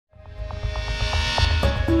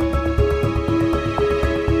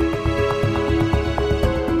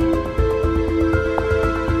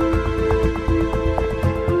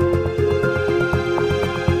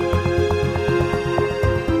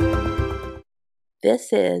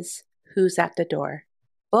This is Who's at the Door?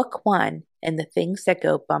 Book 1 in the Things That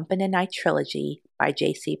Go Bump in a Night trilogy by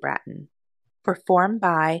J.C. Bratton. Performed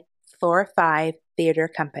by Floor 5 Theater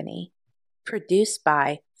Company. Produced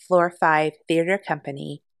by Floor 5 Theater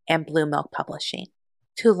Company and Blue Milk Publishing.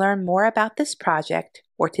 To learn more about this project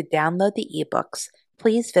or to download the ebooks,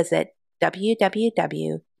 please visit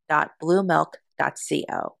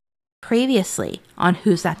www.bluemilk.co. Previously on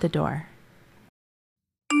Who's at the Door.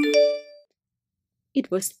 It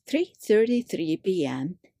was 3:33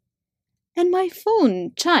 p.m., and my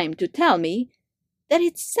phone chimed to tell me that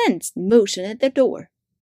it sensed motion at the door.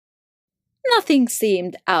 Nothing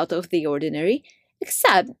seemed out of the ordinary,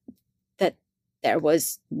 except that there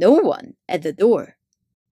was no one at the door.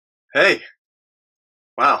 Hey!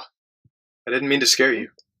 Wow, I didn't mean to scare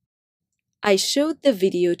you. I showed the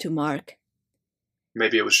video to Mark.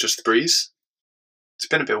 Maybe it was just the breeze? It's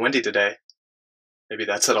been a bit windy today. Maybe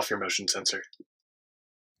that set off your motion sensor.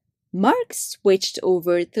 Mark switched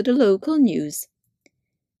over to the local news.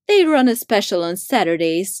 They run a special on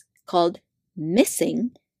Saturdays called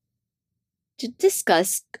Missing to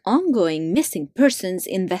discuss ongoing missing persons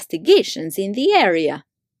investigations in the area.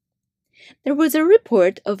 There was a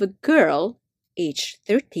report of a girl, age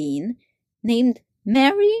 13, named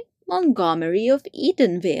Mary Montgomery of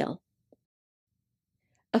Edenvale.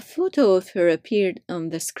 A photo of her appeared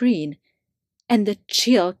on the screen, and a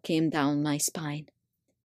chill came down my spine.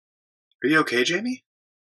 Are you okay, Jamie?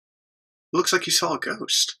 It looks like you saw a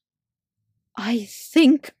ghost. I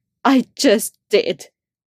think I just did.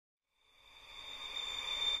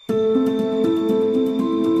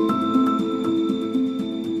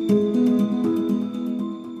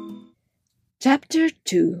 Chapter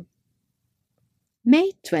 2,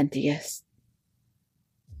 May 20th.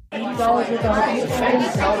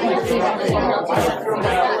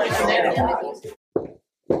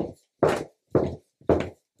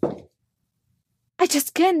 I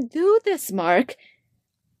just can't do this, Mark,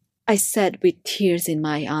 I said with tears in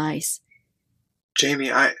my eyes.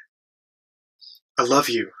 Jamie, I love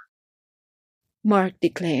you. Mark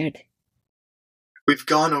declared. We've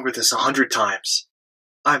gone over this 100 times.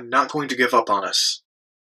 I'm not going to give up on us.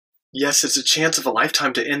 Yes, it's a chance of a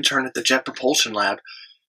lifetime to intern at the Jet Propulsion Lab.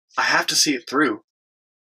 I have to see it through.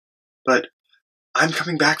 But I'm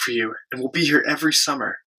coming back for you, and we'll be here every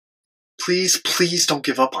summer. Please, please don't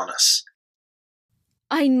give up on us.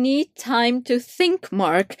 I need time to think,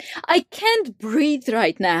 Mark. I can't breathe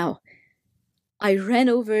right now. I ran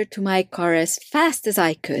over to my car as fast as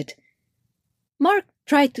I could. Mark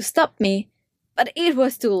tried to stop me, but it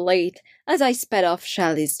was too late as I sped off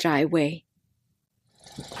Shelley's driveway.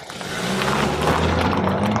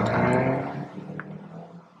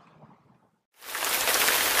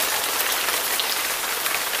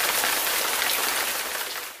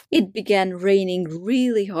 It began raining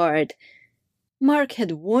really hard. Mark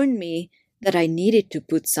had warned me that I needed to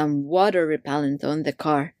put some water repellent on the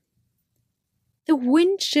car. The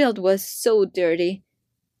windshield was so dirty.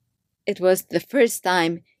 It was the first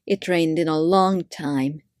time it rained in a long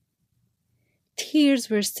time. Tears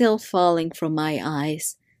were still falling from my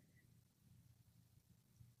eyes.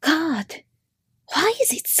 God, why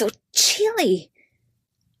is it so chilly?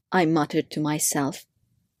 I muttered to myself.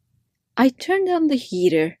 I turned on the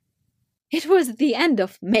heater. It was the end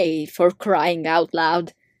of May, for crying out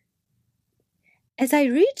loud. As I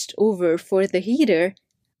reached over for the heater,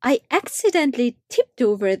 I accidentally tipped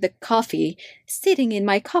over the coffee sitting in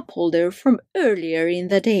my cup holder from earlier in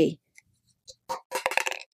the day.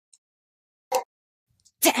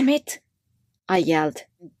 Damn it! I yelled.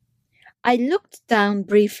 I looked down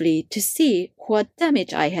briefly to see what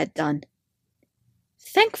damage I had done.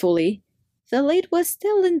 Thankfully, the lid was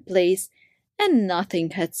still in place and nothing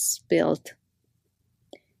had spilled.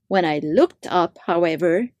 When I looked up,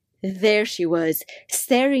 however, there she was,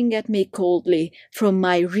 staring at me coldly from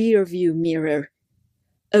my rear-view mirror.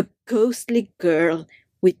 A ghostly girl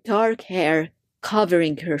with dark hair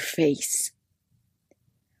covering her face.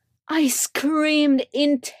 I screamed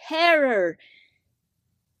in terror.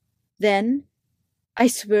 Then I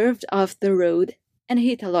swerved off the road and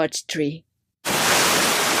hit a large tree.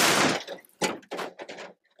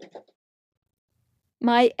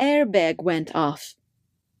 My airbag went off.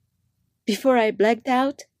 Before I blacked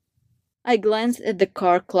out, I glanced at the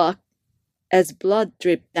car clock as blood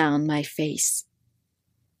dripped down my face.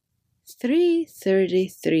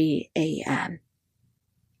 3:33 a.m.